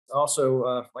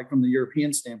also like from the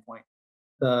European standpoint,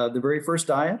 the very first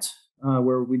diet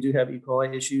where we do have E.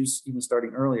 coli issues, even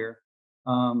starting earlier,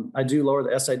 I do lower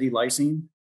the SID lysine,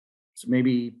 so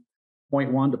maybe zero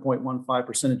point 0.1 to 0.15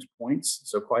 percentage points,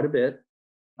 so quite a bit,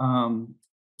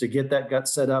 to get that gut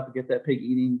set up, get that pig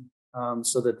eating,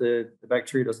 so that the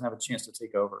bacteria doesn't have a chance to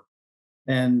take over.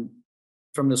 And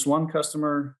from this one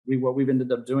customer, what we've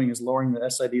ended up doing is lowering the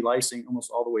SID lysine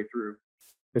almost all the way through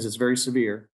because it's very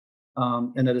severe,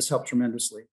 and that has helped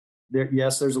tremendously.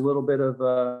 Yes, there's a little bit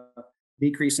of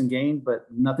decrease in gain, but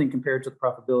nothing compared to the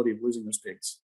profitability of losing those pigs.